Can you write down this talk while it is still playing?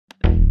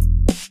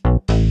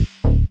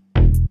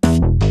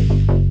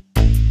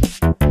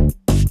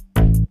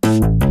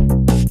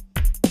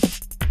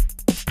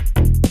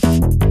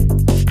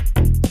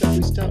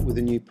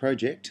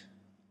project,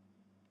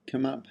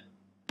 come up,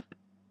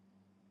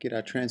 get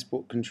our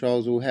transport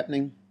controls all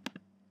happening,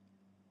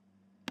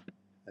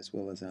 as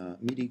well as our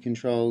MIDI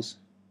controls.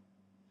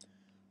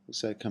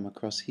 Also come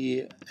across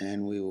here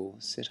and we will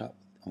set up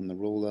on the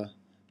ruler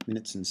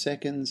minutes and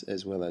seconds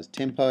as well as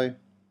tempo,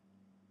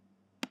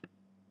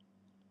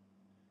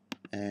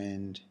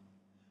 and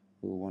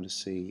we'll want to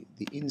see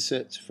the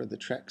inserts for the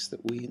tracks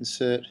that we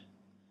insert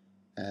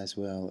as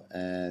well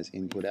as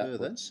input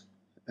outputs.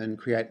 And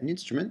create an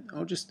instrument,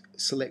 I'll just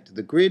select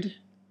the grid,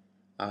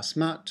 our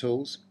smart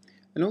tools,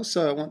 and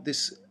also I want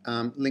this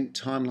link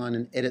timeline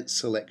and edit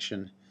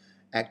selection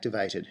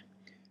activated.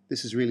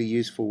 This is really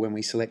useful when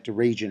we select a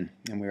region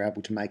and we're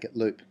able to make it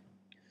loop.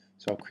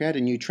 So I'll create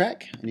a new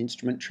track, an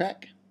instrument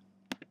track,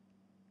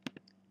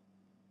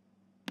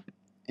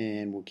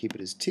 and we'll keep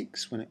it as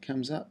ticks when it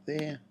comes up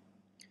there,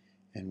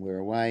 and we're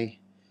away.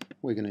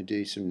 We're going to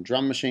do some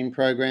drum machine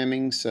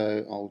programming,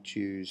 so I'll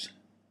choose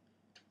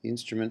the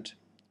instrument,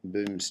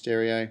 boom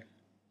stereo,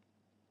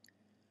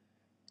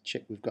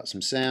 check we've got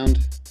some sound.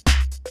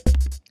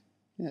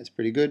 Yeah, that's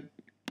pretty good.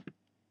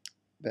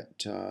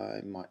 But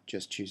I might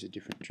just choose a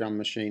different drum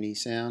machine-y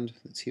sound.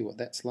 Let's hear what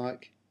that's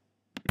like.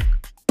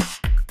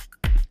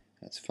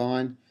 That's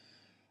fine.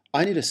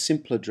 I need a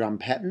simpler drum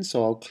pattern,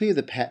 so I'll clear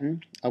the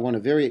pattern. I want a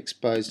very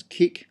exposed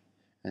kick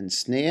and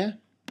snare.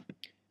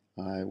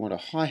 I want a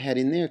hi-hat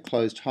in there, a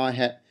closed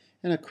hi-hat,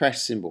 and a crash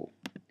cymbal.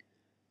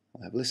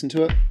 I'll have a listen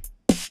to it.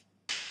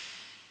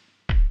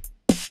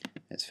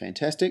 That's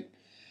fantastic.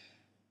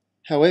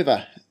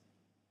 However,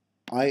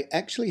 I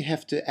actually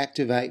have to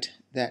activate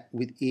that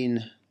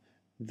within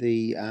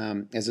the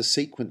as a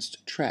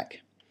sequenced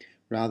track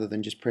rather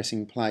than just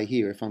pressing play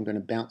here if I'm going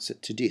to bounce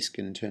it to disk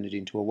and turn it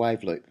into a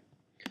wave loop.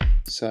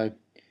 So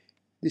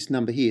this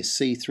number here,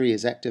 C3,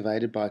 is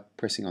activated by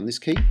pressing on this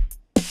key.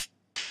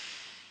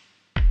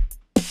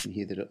 You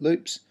hear that it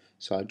loops,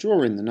 so I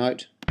draw in the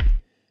note,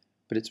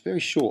 but it's very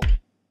short,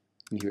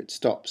 and here it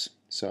stops,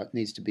 so it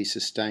needs to be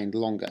sustained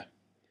longer.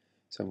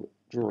 So we'll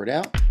draw it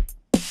out.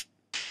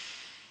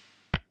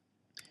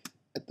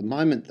 At the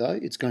moment though,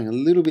 it's going a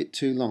little bit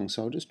too long,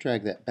 so I'll just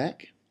drag that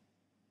back.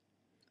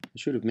 I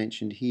should have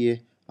mentioned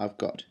here, I've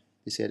got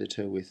this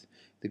editor with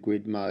the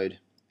grid mode,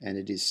 and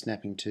it is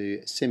snapping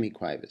to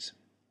semi-quavers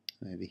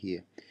over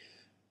here.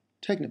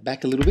 Taking it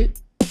back a little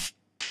bit,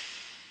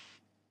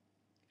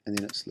 and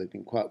then it's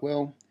looping quite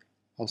well.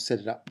 I'll set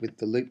it up with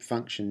the loop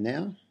function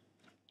now.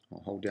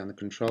 I'll hold down the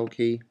control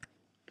key,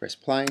 press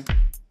play,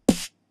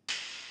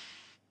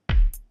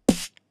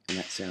 and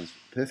that sounds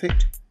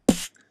perfect.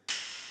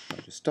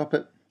 I'll just stop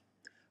it.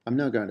 I'm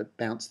now going to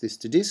bounce this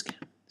to disk,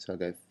 so I'll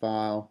go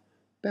File,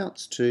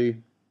 Bounce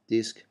to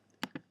Disk.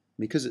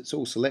 Because it's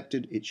all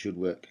selected, it should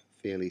work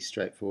fairly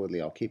straightforwardly.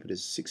 I'll keep it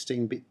as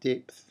 16-bit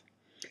depth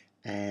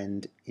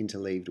and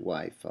interleaved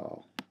WAV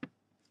file.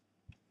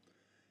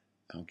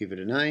 I'll give it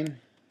a name,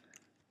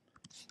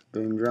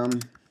 Boom Drum,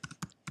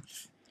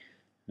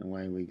 and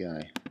away we go.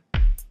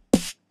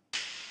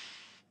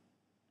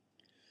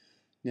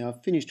 Now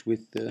I've finished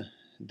with the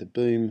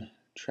boom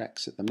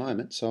tracks at the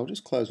moment, so I'll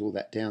just close all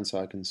that down so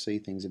I can see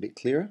things a bit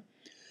clearer.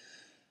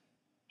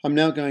 I'm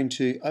now going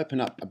to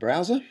open up a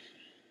browser,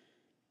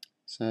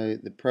 so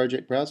the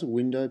project browser,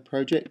 window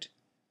project,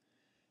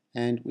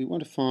 and we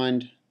want to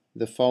find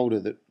the folder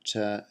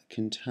that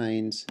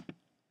contains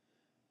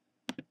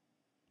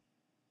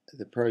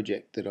the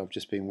project that I've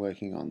just been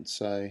working on.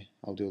 So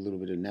I'll do a little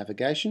bit of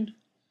navigation.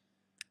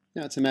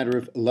 Now it's a matter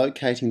of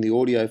locating the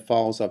audio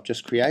files I've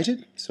just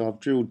created, so I've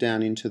drilled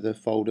down into the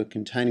folder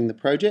containing the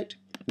project,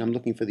 and I'm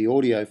looking for the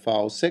audio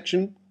files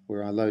section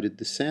where I loaded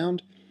the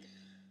sound.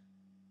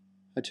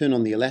 I turn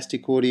on the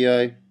elastic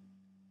audio,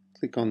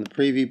 click on the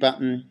preview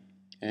button,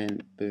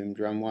 and boom,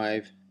 drum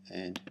wave,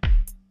 and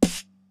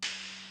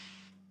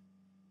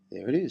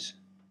there it is.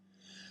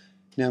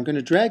 Now I'm going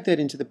to drag that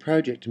into the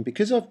project, and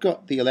because I've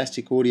got the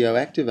elastic audio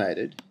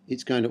activated,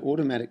 it's going to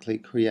automatically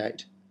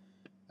create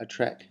a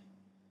track.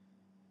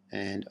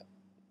 And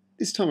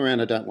this time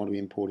around I don't want to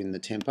import in the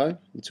tempo,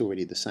 it's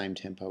already the same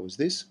tempo as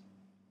this.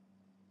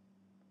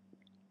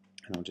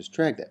 And I'll just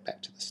drag that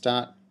back to the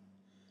start.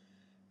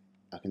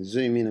 I can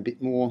zoom in a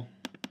bit more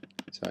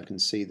so I can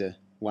see the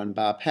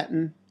 1-bar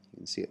pattern. You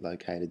can see it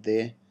located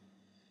there.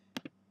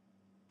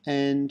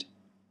 And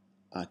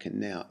I can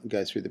now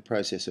go through the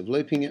process of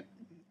looping it,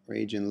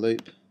 region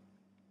loop,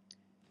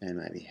 and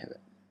maybe have it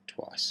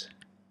twice,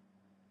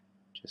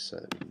 just so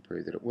that we can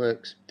prove that it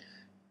works.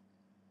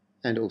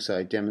 And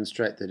also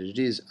demonstrate that it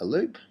is a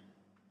loop.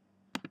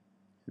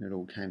 And it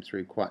all came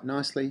through quite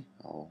nicely.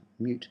 I'll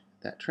mute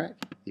that track,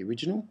 the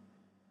original.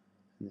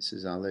 And this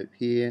is our loop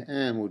here,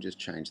 and we'll just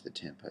change the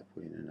tempo,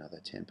 put in another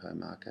tempo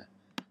marker.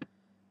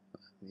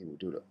 Then we'll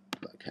do it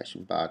at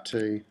location bar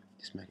 2,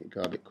 just make it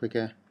go a bit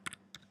quicker.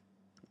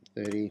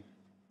 30.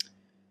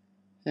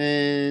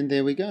 And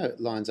there we go, it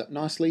lines up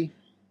nicely.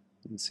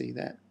 You can see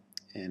that.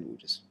 And we'll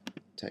just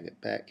take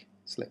it back,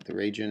 select the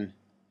region,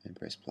 and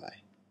press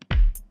play.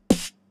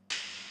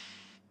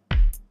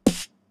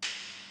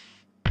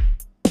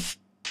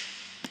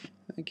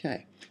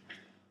 Okay,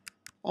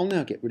 I'll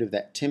now get rid of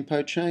that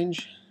tempo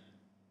change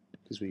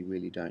because we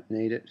really don't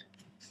need it.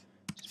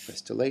 Just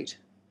press delete.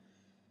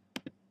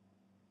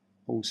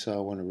 Also,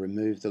 I want to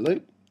remove the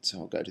loop, so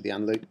I'll go to the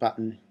unloop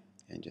button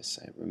and just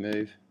say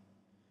remove,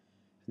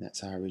 and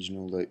that's our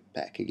original loop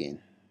back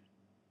again.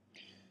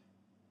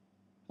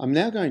 I'm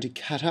now going to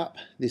cut up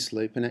this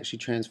loop and actually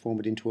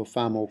transform it into a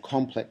far more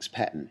complex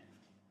pattern.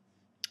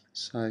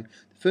 So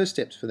the first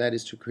steps for that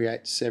is to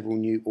create several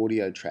new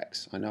audio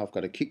tracks. I know I've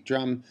got a kick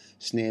drum,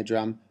 snare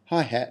drum,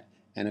 hi-hat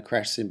and a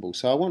crash cymbal.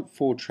 So I want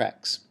 4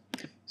 tracks.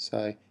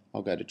 So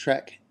I'll go to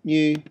track,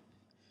 new,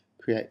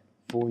 create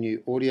 4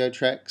 new audio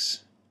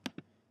tracks.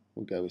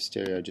 We'll go with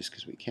stereo just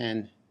because we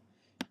can.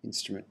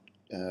 Instrument,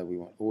 we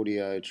want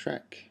audio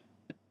track,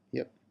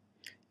 yep,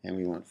 and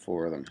we want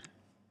 4 of them.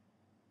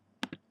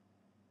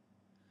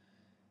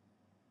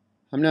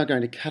 I'm now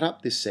going to cut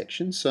up this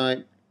section.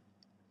 So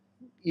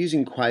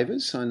using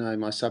quavers, I know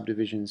my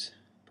subdivision's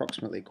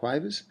approximately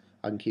quavers.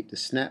 I can keep the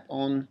snap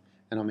on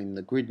and I'm in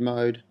the grid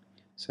mode,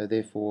 so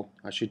therefore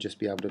I should just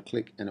be able to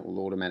click and it will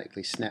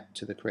automatically snap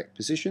to the correct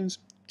positions,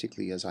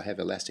 particularly as I have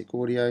elastic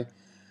audio.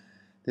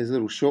 There's a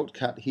little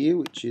shortcut here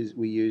which is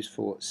we use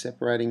for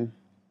separating,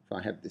 if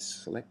I have this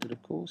selected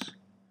of course.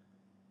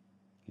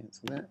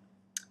 Cancel that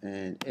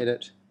and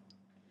edit,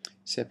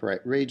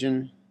 separate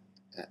region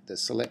at the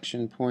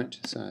selection point,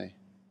 so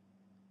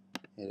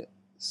edit,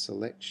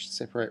 select,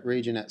 separate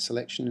region at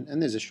selection,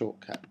 and there's a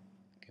shortcut,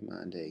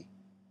 Command E.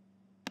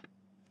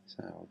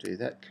 So I'll do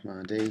that,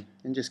 Command E,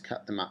 and just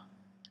cut them up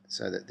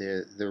so that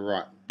they're the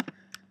right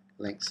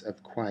lengths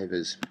of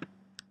quavers.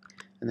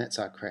 And that's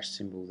our crash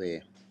cymbal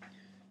there.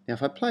 Now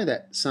if I play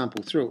that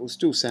sample through, it will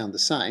still sound the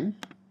same,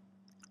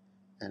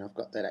 and I've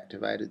got that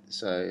activated,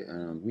 so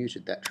I've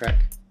muted that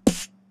track.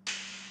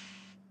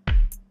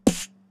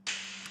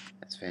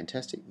 That's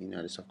fantastic. You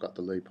notice I've got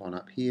the loop on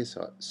up here,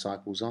 so it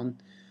cycles on.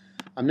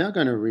 I'm now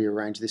going to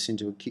rearrange this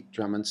into a kick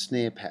drum and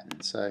snare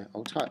pattern. So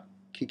I'll type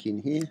kick in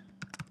here.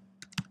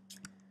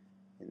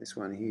 In this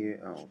one here,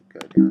 I'll go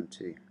down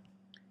to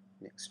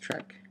next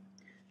track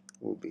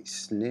will be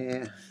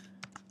snare.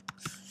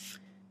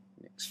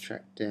 Next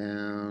track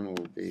down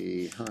will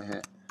be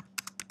hi-hat.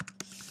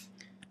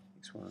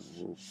 Next one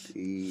will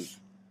be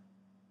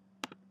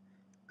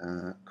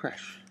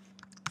crash.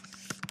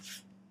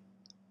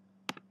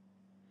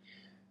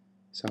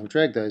 So I'll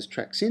drag those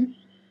tracks in.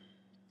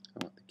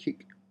 I want the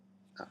kick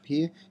up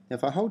here. Now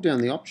if I hold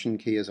down the option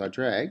key as I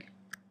drag,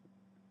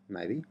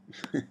 maybe,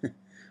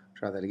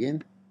 try that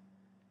again.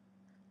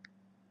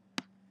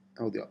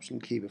 Hold the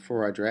option key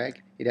before I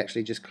drag, it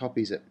actually just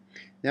copies it.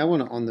 Now I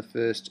want it on the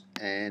first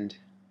and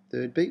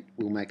third beat.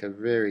 We'll make a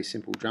very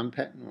simple drum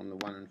pattern on the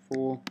 1 and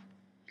 4.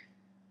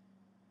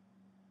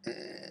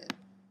 And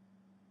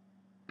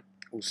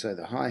also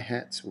the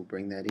hi-hats, we'll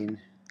bring that in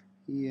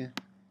here.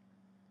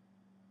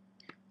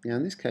 Now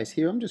in this case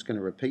here, I'm just going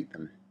to repeat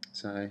them.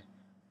 So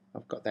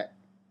I've got that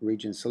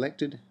region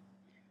selected,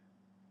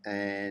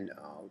 and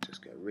I'll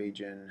just go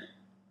region,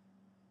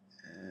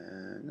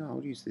 no,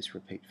 I'll use this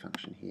repeat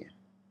function here.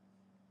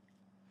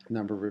 The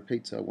number of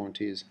repeats I want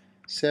is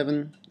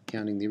 7,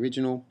 counting the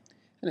original,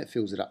 and it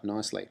fills it up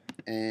nicely.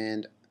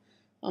 And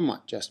I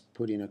might just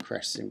put in a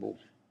crash cymbal.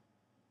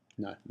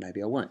 No,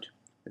 maybe I won't.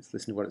 Let's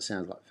listen to what it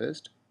sounds like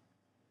first.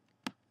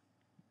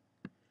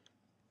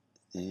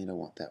 And I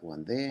want that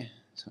one there,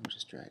 so I'll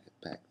just drag it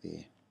back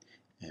there,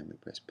 and we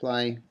press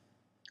play.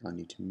 I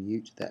need to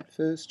mute that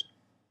first,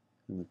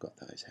 and we've got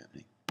those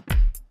happening.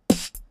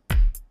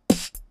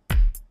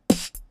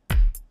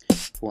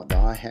 I want the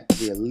hi-hat to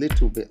be a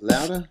little bit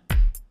louder,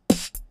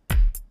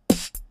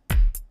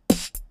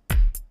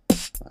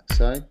 like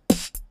so.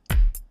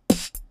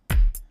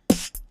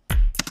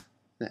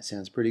 That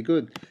sounds pretty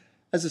good.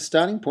 As a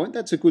starting point,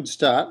 that's a good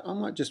start. I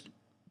might just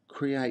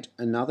create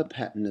another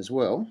pattern as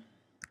well,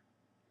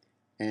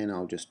 and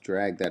I'll just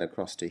drag that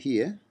across to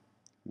here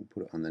and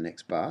put it on the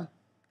next bar,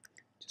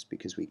 just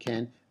because we can,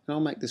 and I'll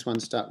make this one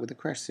start with a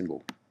crash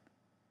cymbal.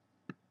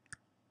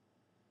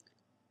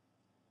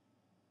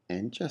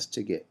 And just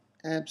to get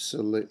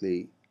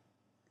absolutely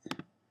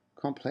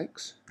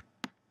complex,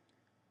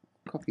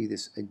 copy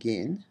this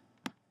again,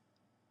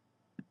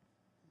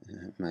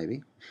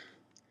 maybe,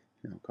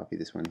 and I'll copy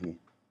this one here,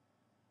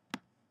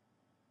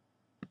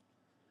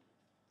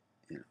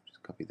 and I'll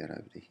just copy that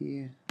over to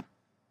here,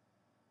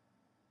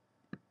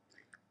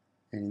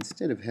 and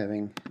instead of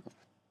having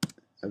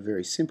a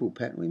very simple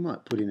pattern, we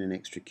might put in an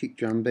extra kick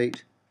drum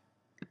beat,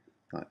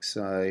 like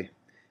so,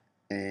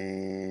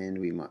 and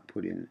we might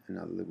put in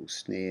another little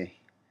snare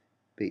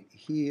beat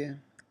here.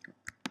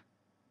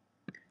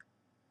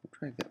 We'll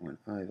drag that one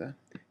over,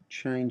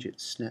 change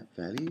its snap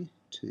value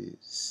to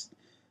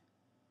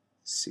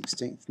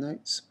 16th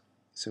notes,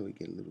 so we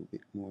get a little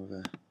bit more of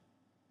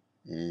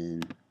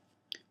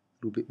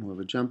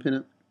a jump in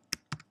it.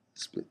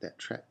 Split that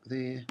track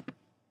there.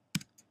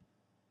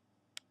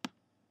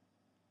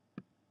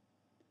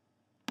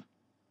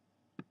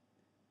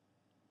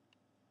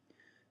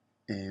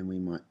 And we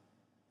might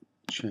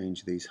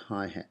change these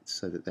hi-hats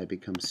so that they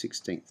become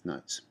 16th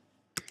notes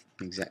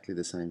in exactly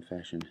the same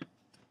fashion.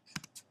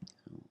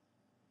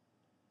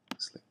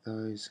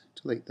 those,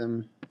 delete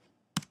them,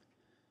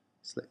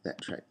 select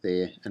that track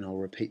there, and I'll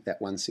repeat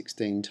that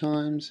 116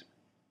 times.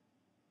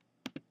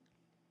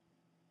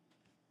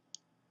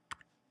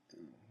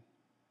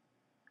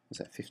 Was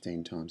that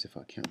 15 times if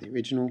I count the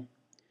original?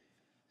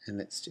 And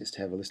let's just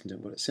have a listen to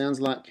what it sounds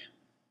like.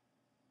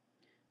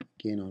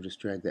 Again, I'll just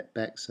drag that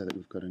back so that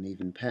we've got an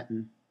even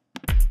pattern.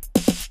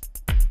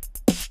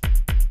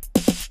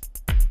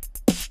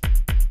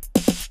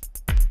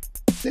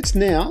 Let's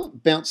now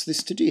bounce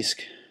this to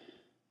disk.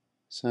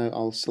 So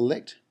I'll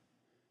select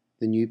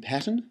the new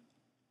pattern.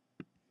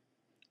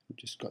 I've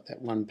just got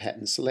that one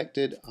pattern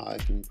selected. I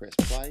can press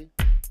play.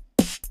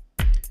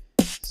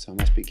 So I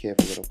must be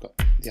careful that I've got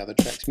the other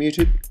tracks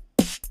muted.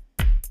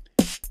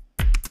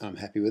 I'm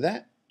happy with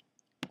that.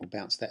 I'll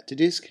bounce that to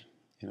disk,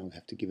 and I'll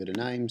have to give it a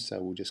name,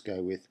 so we'll just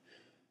go with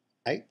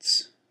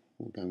eighths.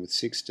 We'll go with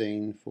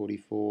 16,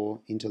 44,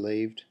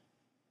 interleaved.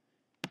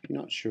 If you're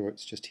not sure,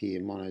 it's just here,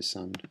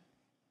 monosummed,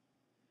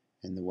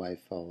 and the wave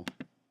file.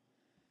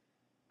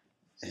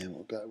 And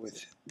we'll go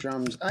with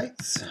drums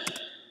eighths.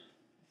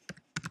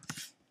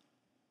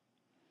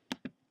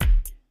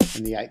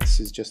 And the eighths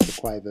is just the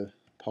quaver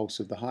pulse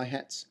of the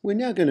hi-hats. We're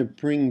now going to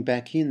bring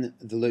back in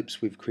the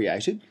loops we've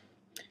created.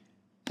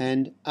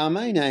 And our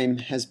main aim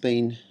has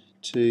been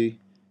to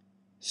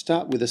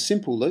start with a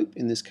simple loop,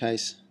 in this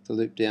case the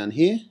loop down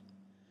here,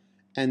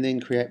 and then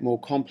create more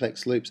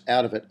complex loops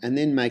out of it, and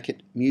then make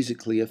it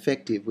musically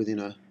effective within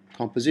a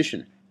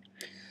composition.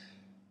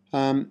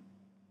 I've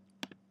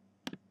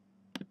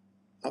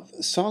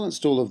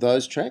silenced all of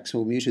those tracks,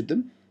 or muted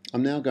them.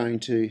 I'm now going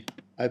to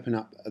open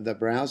up the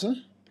browser,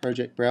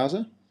 project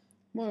browser.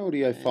 My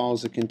audio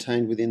files are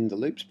contained within the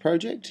loops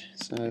project,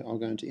 so I'll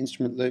go into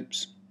instrument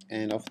loops,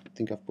 and I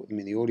think I've put them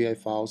in the audio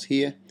files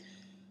here.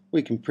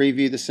 We can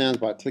preview the sounds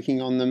by clicking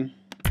on them.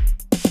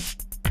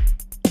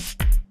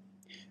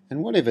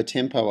 And whatever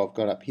tempo I've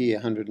got up here,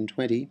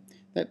 120,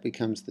 that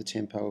becomes the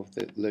tempo of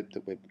the loop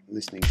that we're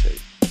listening to.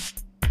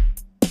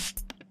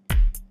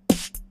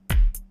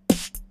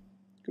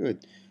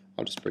 Good.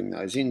 I'll just bring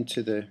those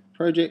into the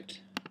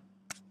project,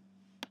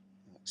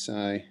 like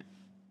so.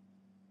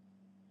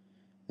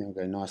 They'll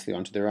go nicely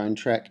onto their own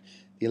track.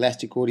 The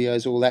elastic audio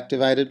is all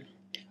activated.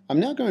 I'm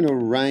now going to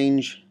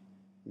arrange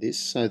this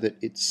so that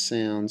it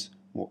sounds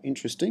more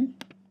interesting.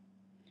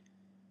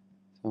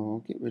 So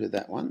I'll get rid of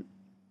that one.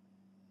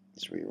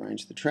 Let's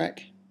rearrange the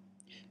track.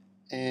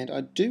 And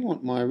I do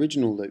want my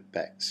original loop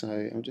back,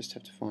 so I'll just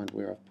have to find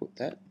where I've put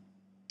that.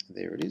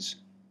 There it is.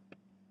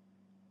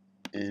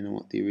 And I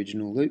want the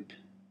original loop.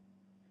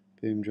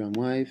 Boom, drum,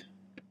 wave.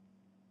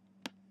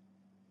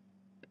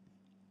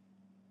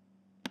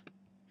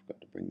 I've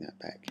got to bring that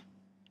back.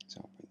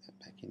 So I'll bring that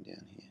back in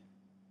down here.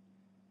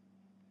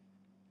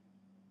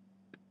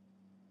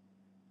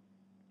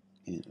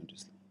 And I'll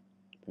just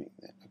bring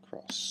that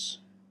across.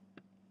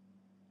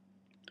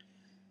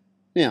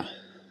 Now,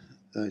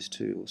 those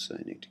two also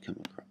need to come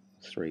across,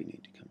 three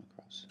need to come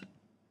across.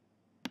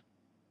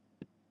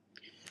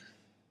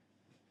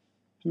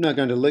 I'm now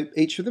going to loop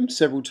each of them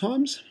several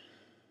times.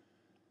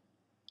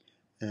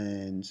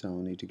 And so I'll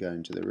need to go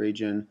into the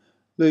region,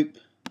 loop,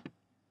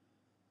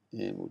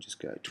 and we'll just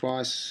go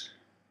twice.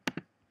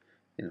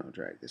 Then I'll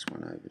drag this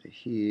one over to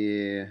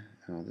here.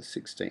 Oh, the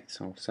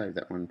 16th, I'll save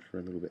that one for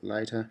a little bit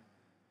later.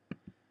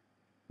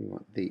 We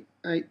want the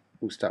 8,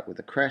 we'll start with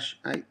the crash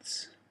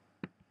eighths.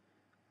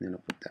 Then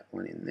I'll put that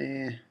one in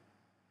there,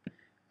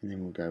 and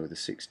then we'll go with the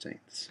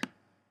 16ths.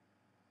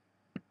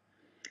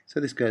 So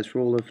this goes for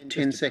all of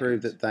 10 seconds. To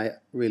prove that they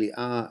really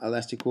are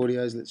elastic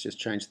audios, let's just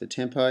change the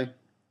tempo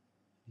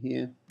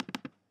here,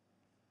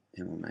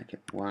 and we'll make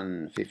it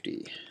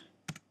 150.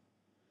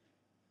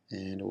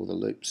 And all the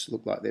loops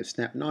look like they've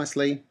snapped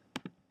nicely.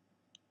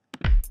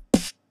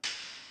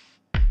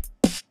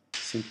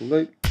 Simple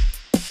loop,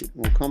 a bit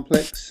more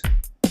complex.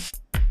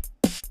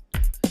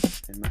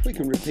 And we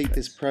can repeat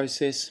this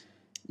process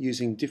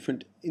using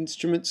different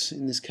instruments.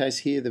 In this case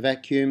here, the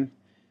vacuum.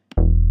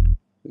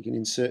 We can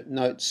insert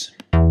notes,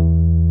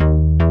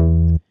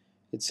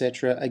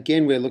 etc.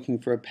 Again, we're looking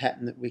for a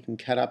pattern that we can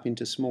cut up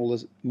into smaller,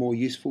 more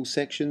useful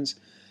sections.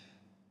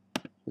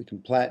 We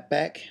can play it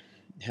back,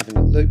 having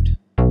it looped.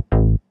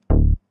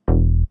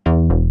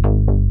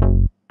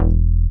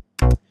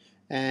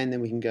 And then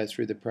we can go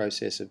through the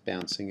process of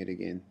bouncing it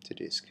again to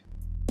disk.